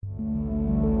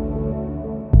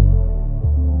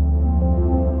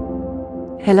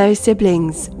Hello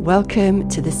siblings, welcome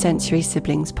to the Sensory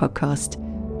Siblings podcast.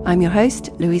 I'm your host,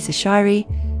 Louisa Shirey,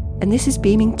 and this is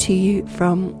beaming to you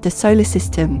from the Solar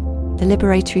System, the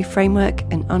Liberatory Framework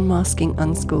and Unmasking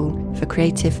Unschool for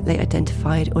creatively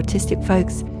identified autistic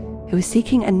folks who are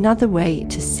seeking another way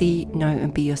to see, know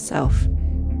and be yourself.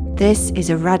 This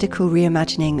is a radical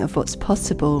reimagining of what's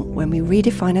possible when we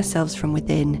redefine ourselves from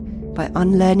within by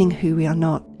unlearning who we are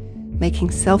not, making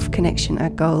self-connection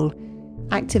our goal,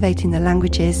 activating the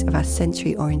languages of our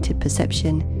sensory-oriented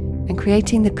perception, and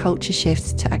creating the culture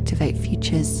shifts to activate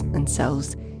futures and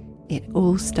selves. It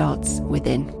all starts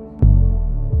within.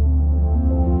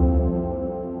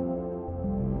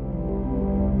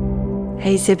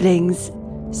 Hey siblings!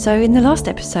 So in the last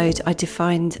episode, I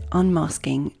defined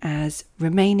unmasking as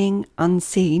remaining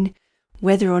unseen,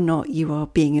 whether or not you are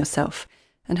being yourself,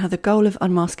 and how the goal of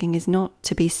unmasking is not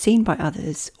to be seen by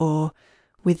others or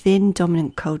within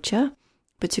dominant culture,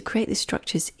 but to create the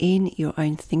structures in your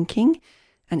own thinking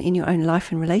and in your own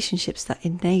life and relationships that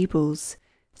enables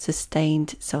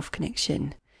sustained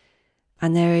self-connection.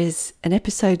 And there is an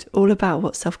episode all about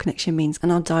what self-connection means,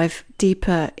 and I'll dive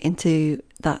deeper into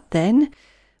that then.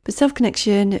 But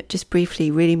self-connection, just briefly,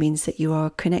 really means that you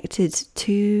are connected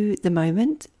to the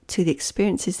moment, to the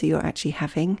experiences that you're actually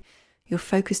having. You're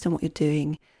focused on what you're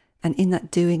doing, and in that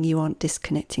doing, you aren't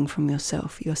disconnecting from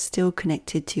yourself. You're still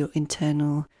connected to your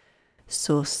internal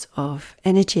source of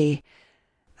energy.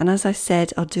 And as I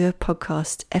said, I'll do a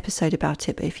podcast episode about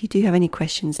it, but if you do have any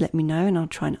questions, let me know and I'll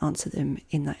try and answer them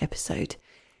in that episode.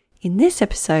 In this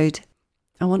episode,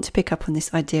 I want to pick up on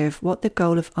this idea of what the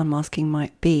goal of unmasking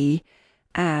might be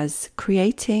as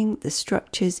creating the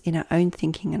structures in our own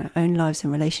thinking and our own lives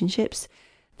and relationships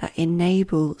that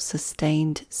enable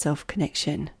sustained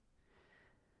self-connection.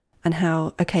 And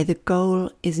how, the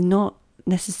goal is not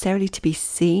necessarily to be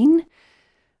seen,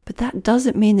 but that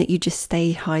doesn't mean that you just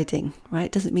stay hiding, right?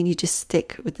 It doesn't mean you just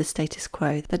stick with the status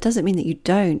quo. That doesn't mean that you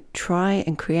don't try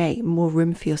and create more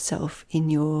room for yourself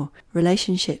in your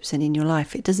relationships and in your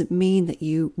life. It doesn't mean that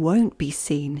you won't be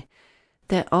seen.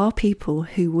 There are people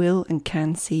who will and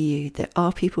can see you. There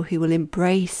are people who will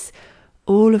embrace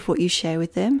all of what you share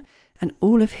with them and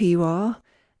all of who you are,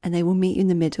 and they will meet you in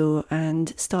the middle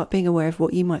and start being aware of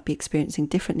what you might be experiencing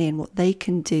differently and what they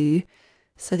can do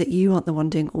so that you aren't the one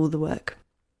doing all the work.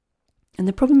 And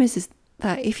the problem is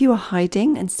that if you are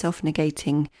hiding and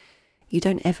self-negating, you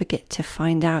don't ever get to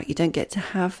find out, you don't get to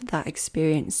have that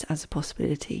experience as a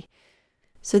possibility.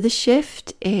 So the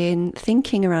shift in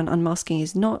thinking around unmasking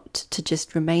is not to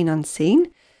just remain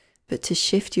unseen, but to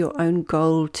shift your own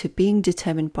goal to being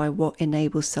determined by what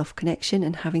enables self-connection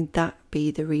and having that be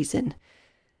the reason.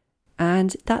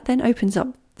 And that then opens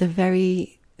up the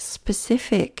very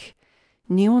specific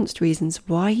nuanced reasons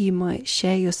why you might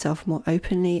share yourself more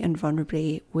openly and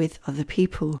vulnerably with other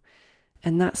people.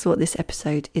 And that's what this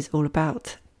episode is all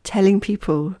about. Telling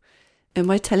people. And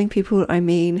by telling people, I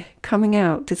mean coming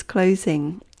out,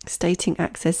 disclosing, stating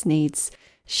access needs,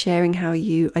 sharing how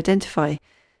you identify,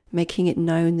 making it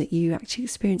known that you actually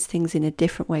experience things in a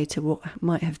different way to what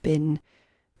might have been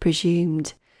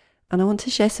presumed. And I want to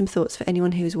share some thoughts for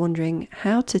anyone who is wondering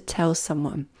how to tell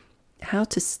someone, how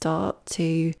to start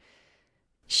to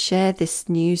share this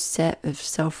new set of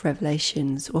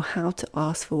self-revelations, or how to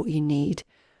ask for what you need,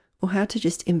 or how to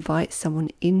just invite someone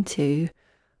into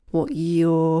what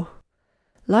your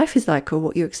life is like or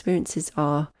what your experiences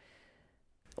are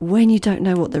when you don't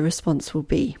know what the response will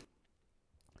be.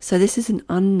 So this is an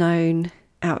unknown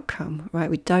outcome, right?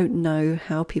 We don't know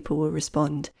how people will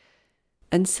respond.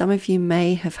 And some of you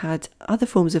may have had other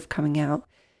forms of coming out.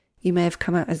 You may have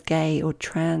come out as gay or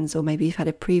trans, or maybe you've had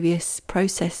a previous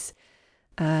process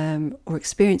or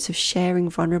experience of sharing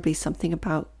vulnerably something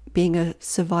about being a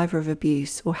survivor of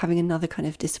abuse or having another kind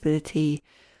of disability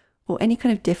or any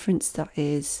kind of difference that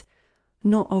is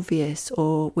not obvious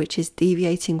or which is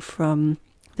deviating from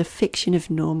the fiction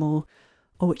of normal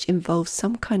or which involves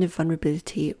some kind of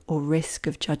vulnerability or risk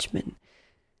of judgment.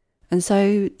 And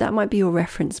so that might be your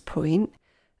reference point.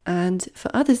 And for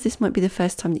others, this might be the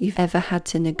first time that you've ever had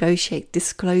to negotiate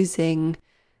disclosing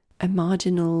a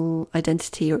marginal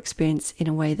identity or experience in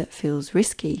a way that feels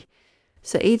risky.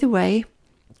 So either way,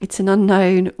 it's an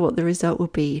unknown what the result will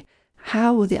be.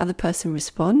 How will the other person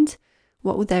respond?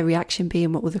 What will their reaction be,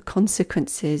 and what will the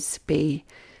consequences be?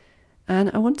 And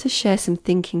I want to share some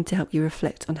thinking to help you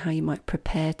reflect on how you might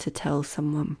prepare to tell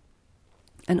someone.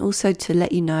 And also to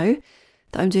let you know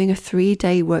that I'm doing a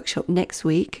 3-day workshop next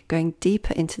week, going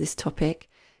deeper into this topic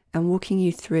and walking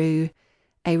you through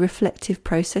a reflective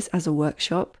process as a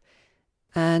workshop.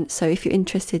 And so if you're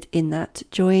interested in that,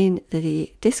 join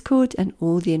the Discord and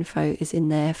all the info is in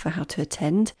there for how to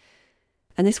attend.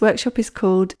 And this workshop is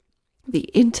called the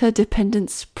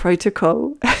Interdependence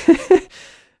Protocol,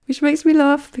 which makes me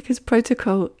laugh because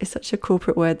protocol is such a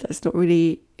corporate word that's not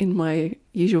really in my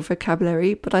usual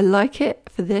vocabulary, but I like it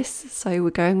for this, so we're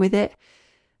going with it.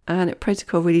 And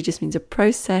protocol really just means a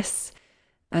process,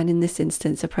 and in this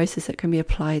instance, a process that can be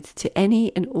applied to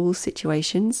any and all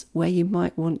situations where you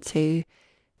might want to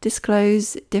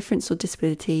disclose difference or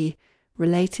disability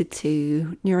related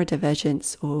to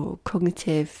neurodivergence or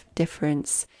cognitive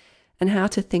difference, and how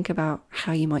to think about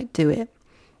how you might do it.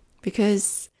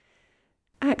 Because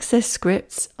access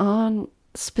scripts aren't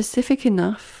specific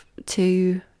enough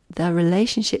to the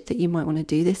relationship that you might want to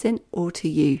do this in or to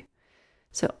you.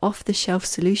 So off-the-shelf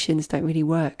solutions don't really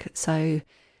work. So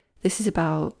this is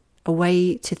about a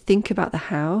way to think about the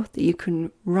how that you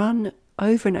can run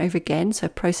over and over again. So a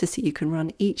process that you can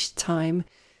run each time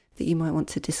that you might want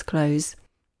to disclose.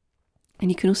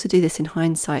 And you can also do this in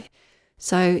hindsight.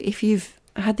 So if you've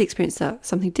had the experience that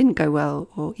something didn't go well,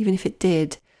 or even if it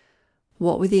did,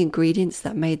 what were the ingredients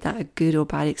that made that a good or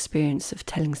bad experience of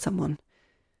telling someone?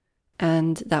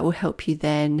 And that will help you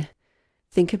then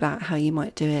think about how you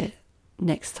might do it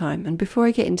next time. And before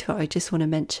I get into it, I just want to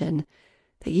mention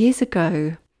that years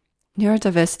ago,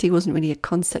 neurodiversity wasn't really a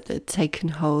concept that had taken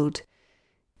hold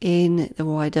in the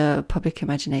wider public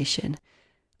imagination.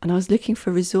 And I was looking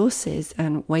for resources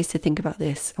and ways to think about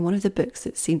this. And one of the books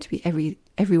that seemed to be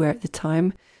everywhere at the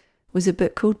time was a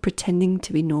book called Pretending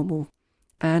to be Normal.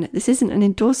 And this isn't an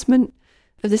endorsement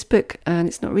of this book, and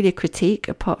it's not really a critique,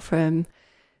 apart from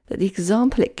that the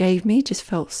example it gave me just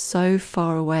felt so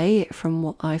far away from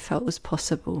what I felt was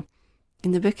possible.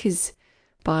 And the book is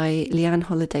by Leanne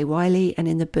Holiday Wiley, and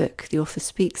in the book the author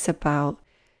speaks about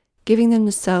giving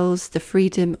themselves the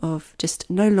freedom of just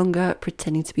no longer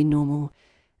pretending to be normal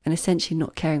and essentially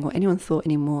not caring what anyone thought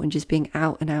anymore, and just being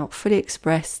out and out, fully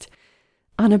expressed,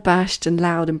 unabashed and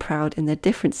loud and proud in their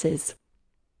differences.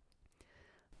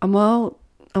 And while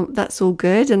that's all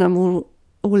good, and I'm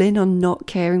all in on not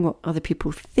caring what other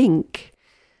people think,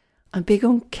 I'm big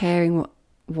on caring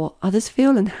what others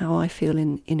feel and how I feel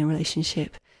in a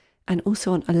relationship, and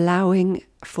also on allowing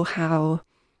for how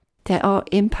there are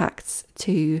impacts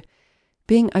to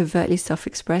being overtly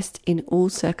self-expressed in all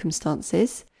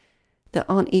circumstances that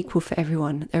aren't equal for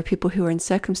everyone. There are people who are in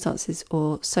circumstances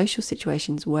or social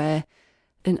situations where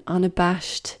an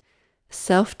unabashed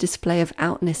self-display of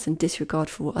outness and disregard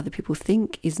for what other people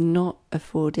think is not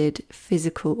afforded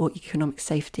physical or economic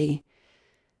safety.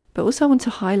 But also I want to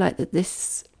highlight that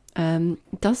this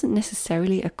doesn't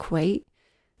necessarily equate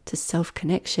to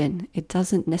self-connection. It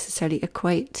doesn't necessarily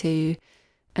equate to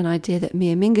an idea that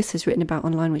Mia Mingus has written about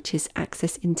online, which is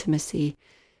access intimacy.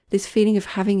 This feeling of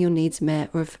having your needs met,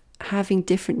 or of having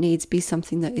different needs be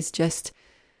something that is just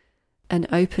an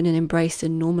open and embraced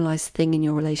and normalized thing in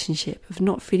your relationship, of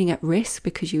not feeling at risk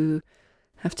because you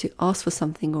have to ask for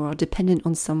something or are dependent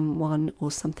on someone or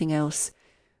something else,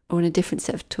 or on a different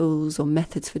set of tools or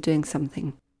methods for doing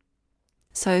something.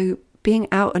 So being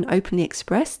out and openly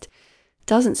expressed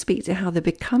doesn't speak to how the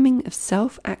becoming of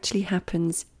self actually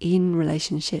happens in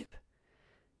relationship.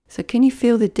 So can you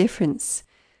feel the difference?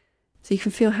 So you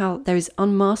can feel how there is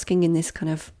unmasking in this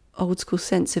kind of old school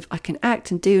sense of I can act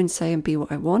and do and say and be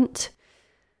what I want,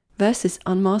 versus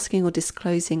unmasking or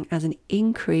disclosing as an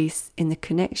increase in the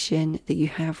connection that you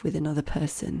have with another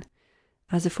person,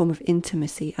 as a form of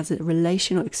intimacy, as a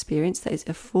relational experience that is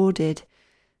afforded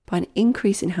by an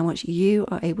increase in how much you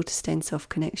are able to stay in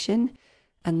self-connection,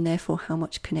 and therefore how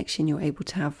much connection you're able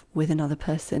to have with another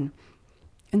person.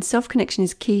 And self-connection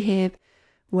is key here,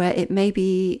 where it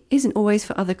maybe isn't always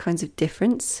for other kinds of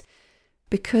difference,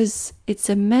 because it's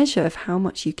a measure of how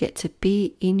much you get to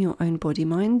be in your own body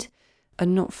mind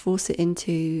and not force it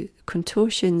into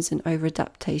contortions and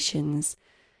over-adaptations.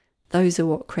 Those are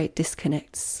what create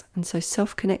disconnects. And so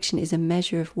self-connection is a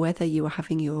measure of whether you are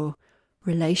having your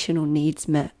relational needs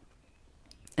met.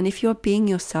 And if you're being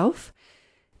yourself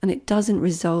and it doesn't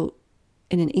result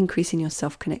in an increase in your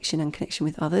self-connection and connection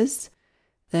with others,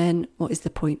 then what is the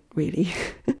point, really?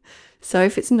 So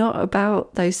if it's not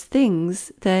about those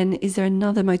things, then is there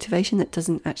another motivation that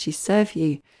doesn't actually serve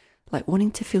you? Like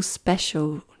wanting to feel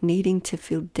special, needing to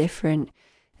feel different,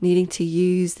 needing to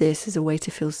use this as a way to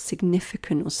feel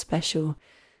significant or special.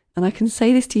 And I can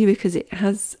say this to you because it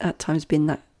has at times been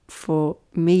that for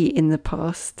me in the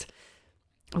past.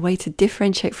 A way to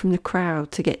differentiate from the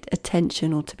crowd, to get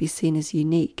attention or to be seen as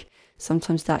unique.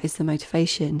 Sometimes that is the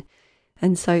motivation.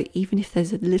 And so even if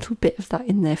there's a little bit of that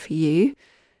in there for you,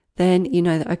 then you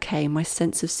know that, okay, my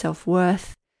sense of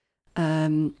self-worth,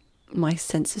 my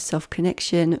sense of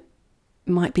self-connection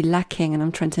might be lacking, and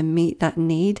I'm trying to meet that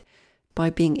need by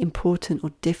being important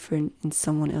or different in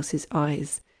someone else's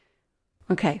eyes.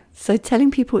 Okay, so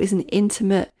telling people is an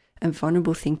intimate and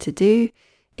vulnerable thing to do.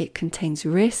 It contains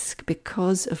risk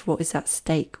because of what is at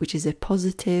stake, which is a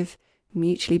positive,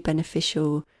 mutually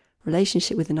beneficial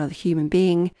relationship with another human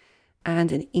being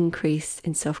and an increase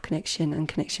in self-connection and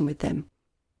connection with them,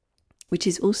 which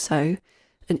is also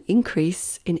an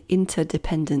increase in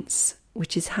interdependence,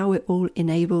 which is how we're all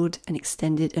enabled and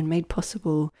extended and made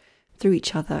possible through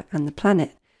each other and the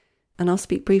planet. And I'll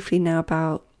speak briefly now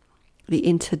about the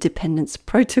interdependence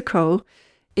protocol.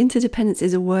 Interdependence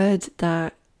is a word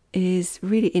that is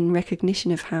really in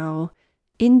recognition of how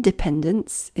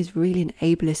independence is really an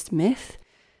ableist myth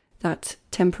that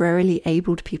temporarily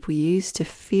abled people use to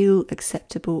feel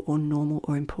acceptable or normal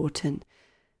or important.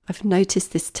 I've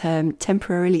noticed this term,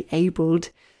 temporarily abled,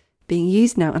 being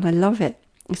used now, and I love it.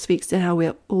 It speaks to how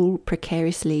we're all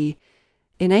precariously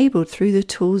enabled through the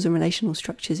tools and relational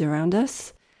structures around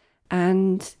us,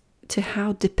 and to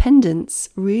how dependence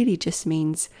really just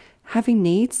means having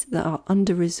needs that are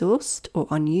under-resourced or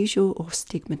unusual or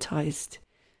stigmatized.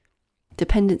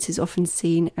 Dependence is often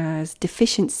seen as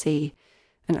deficiency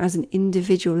and as an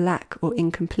individual lack or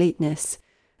incompleteness,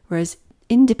 whereas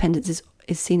independence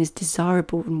is seen as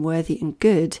desirable and worthy and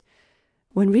good,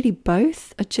 when really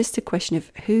both are just a question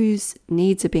of whose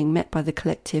needs are being met by the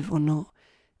collective or not,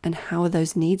 and how are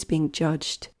those needs being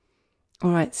judged.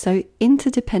 All right, so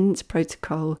interdependence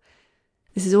protocol.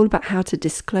 This is all about how to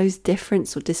disclose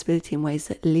difference or disability in ways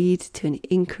that lead to an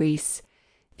increase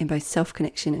in both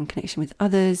self-connection and connection with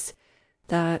others,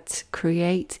 that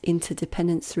create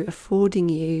interdependence through affording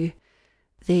you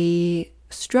the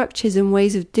structures and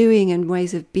ways of doing and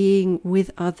ways of being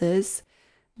with others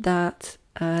that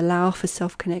allow for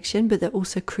self-connection, but that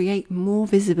also create more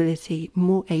visibility,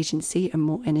 more agency, and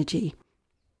more energy.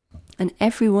 And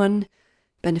everyone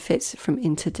benefits from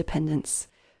interdependence.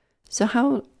 So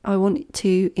how I want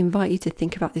to invite you to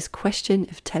think about this question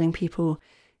of telling people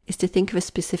is to think of a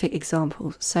specific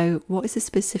example. So what is a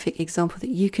specific example that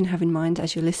you can have in mind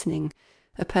as you're listening?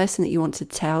 A person that you want to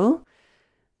tell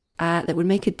that would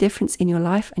make a difference in your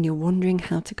life and you're wondering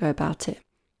how to go about it.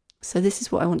 So this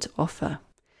is what I want to offer.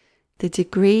 The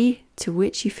degree to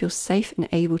which you feel safe and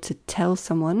able to tell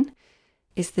someone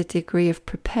is the degree of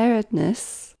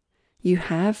preparedness you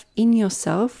have in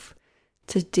yourself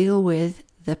to deal with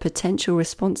the potential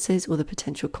responses or the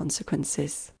potential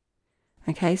consequences.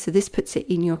 Okay, so this puts it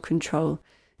in your control.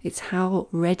 It's how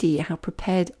ready, how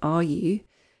prepared are you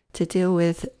to deal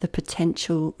with the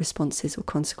potential responses or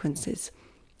consequences,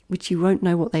 which you won't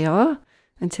know what they are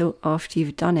until after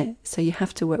you've done it. So you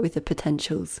have to work with the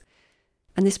potentials.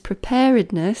 And this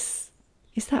preparedness,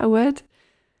 is that a word?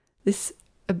 This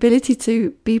ability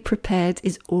to be prepared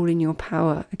is all in your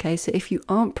power. Okay, so if you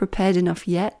aren't prepared enough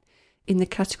yet in the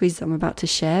categories that I'm about to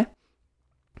share,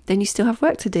 then you still have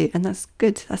work to do, and that's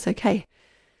good, that's okay.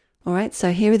 All right,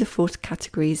 so here are the 4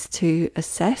 categories to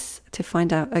assess, to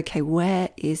find out, okay, where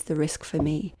is the risk for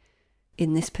me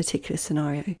in this particular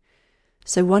scenario?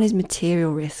 So 1 is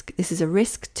material risk. This is a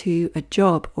risk to a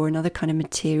job or another kind of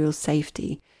material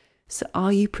safety. So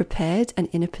are you prepared and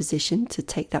in a position to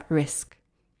take that risk?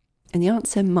 And the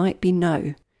answer might be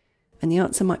no, and the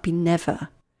answer might be never.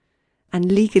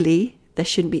 And legally, there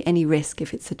shouldn't be any risk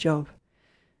if it's a job.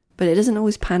 But it doesn't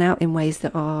always pan out in ways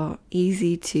that are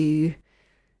easy to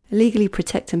legally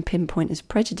protect and pinpoint as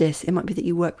prejudice. It might be that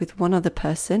you work with one other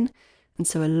person, and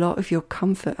so a lot of your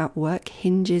comfort at work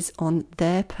hinges on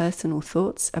their personal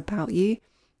thoughts about you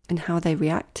and how they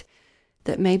react,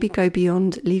 that maybe go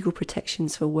beyond legal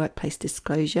protections for workplace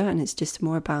disclosure, and it's just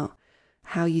more about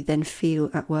how you then feel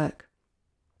at work.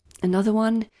 Another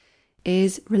one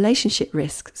is relationship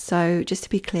risk. So just to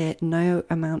be clear, no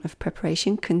amount of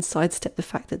preparation can sidestep the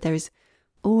fact that there is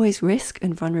always risk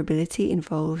and vulnerability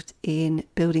involved in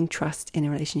building trust in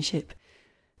a relationship.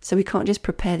 So we can't just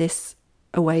prepare this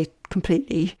away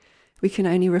completely. We can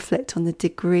only reflect on the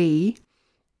degree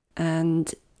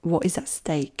and what is at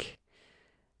stake.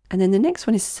 And then the next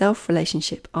one is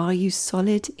self-relationship. Are you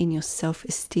solid in your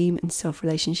self-esteem and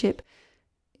self-relationship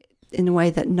in a way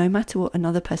that no matter what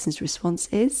another person's response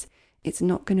is, it's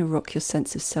not going to rock your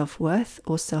sense of self-worth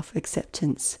or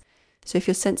self-acceptance? So if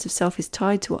your sense of self is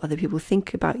tied to what other people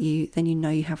think about you, then you know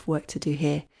you have work to do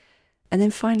here. And then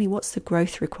finally, what's the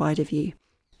growth required of you?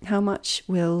 How much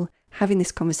will having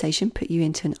this conversation put you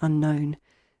into an unknown?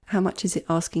 How much is it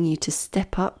asking you to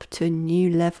step up to a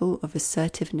new level of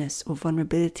assertiveness or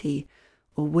vulnerability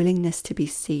or willingness to be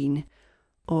seen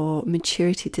or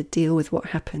maturity to deal with what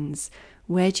happens?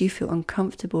 Where do you feel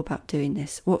uncomfortable about doing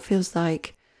this? What feels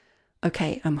like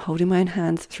okay, I'm holding my own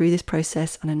hand through this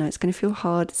process, and I know it's going to feel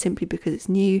hard simply because it's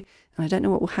new and I don't know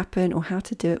what will happen or how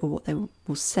to do it or what they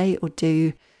will say or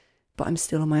do, but I'm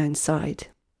still on my own side.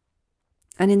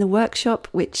 And in the workshop,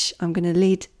 which I'm going to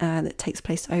lead, that takes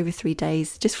place over 3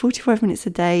 days, just 45 minutes a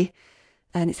day,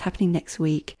 and it's happening next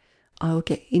week, I will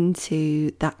get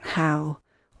into that how.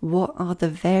 What are the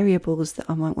variables that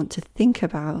I might want to think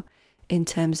about in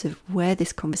terms of where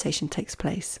this conversation takes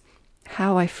place,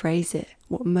 how I phrase it,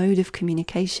 what mode of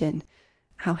communication,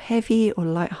 how heavy or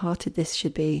light-hearted this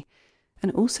should be,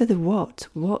 and also the what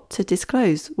to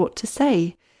disclose, what to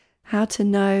say, how to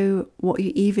know what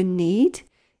you even need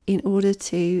in order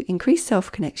to increase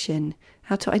self-connection,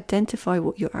 how to identify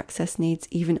what your access needs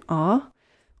even are,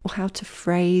 or how to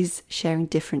phrase sharing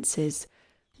differences.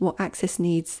 What access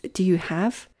needs do you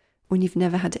have when you've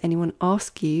never had anyone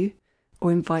ask you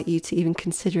or invite you to even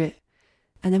consider it?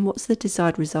 And then what's the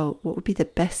desired result? What would be the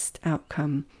best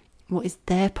outcome? What is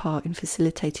their part in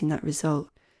facilitating that result?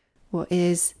 What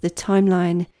is the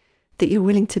timeline that you're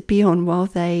willing to be on while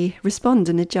they respond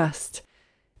and adjust?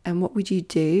 And what would you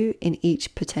do in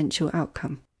each potential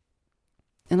outcome?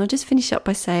 And I'll just finish up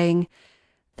by saying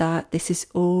that this is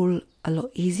all a lot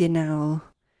easier now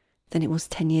than it was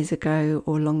 10 years ago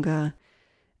or longer.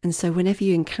 And so whenever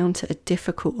you encounter a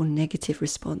difficult or negative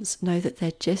response, know that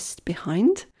they're just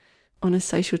behind on a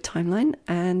social timeline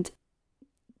and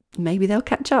maybe they'll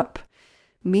catch up.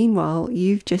 Meanwhile,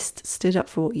 you've just stood up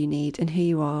for what you need and who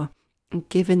you are and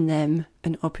given them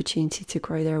an opportunity to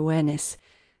grow their awareness.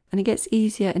 And it gets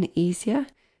easier and easier,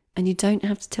 and you don't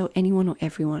have to tell anyone or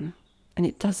everyone. And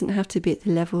it doesn't have to be at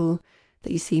the level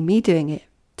that you see me doing it.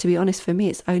 To be honest, for me,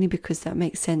 it's only because that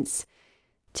makes sense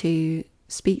to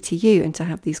speak to you and to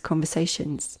have these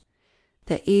conversations.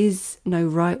 There is no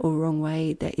right or wrong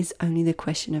way. There is only the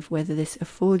question of whether this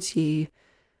affords you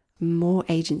more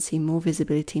agency, more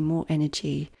visibility, more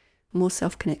energy, more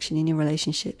self-connection in your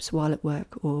relationships while at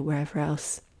work or wherever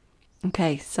else.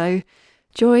 Okay, so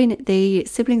join the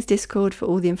Siblings Discord for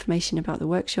all the information about the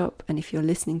workshop. And if you're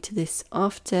listening to this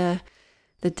after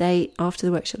the date, after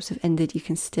the workshops have ended, you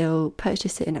can still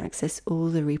purchase it and access all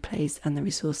the replays and the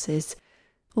resources.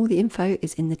 All the info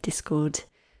is in the Discord.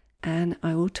 And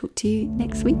I will talk to you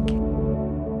next week.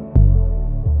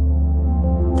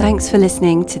 Thanks for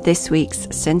listening to this week's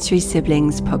Sensory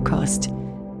Siblings podcast.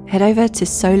 Head over to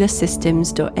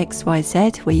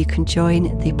solarsystems.xyz where you can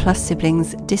join the Plus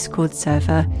Siblings Discord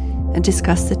server and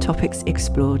discuss the topics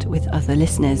explored with other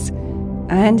listeners.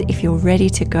 And if you're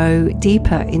ready to go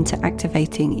deeper into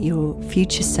activating your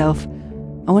future self,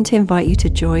 I want to invite you to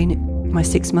join my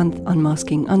 6-month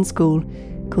unmasking unschool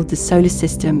called the Solar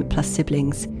System Plus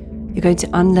Siblings. You're going to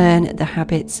unlearn the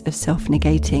habits of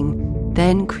self-negating,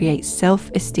 then create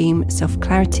self-esteem,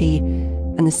 self-clarity,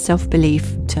 and the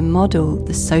self-belief to model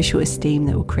the social esteem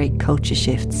that will create culture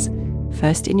shifts,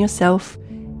 first in yourself,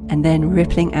 and then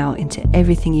rippling out into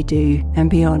everything you do and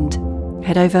beyond.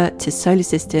 Head over to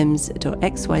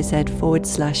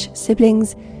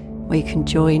solarsystems.xyz/siblings, where you can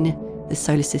join the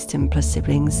Solar System Plus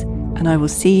Siblings, and I will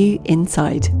see you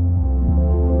inside.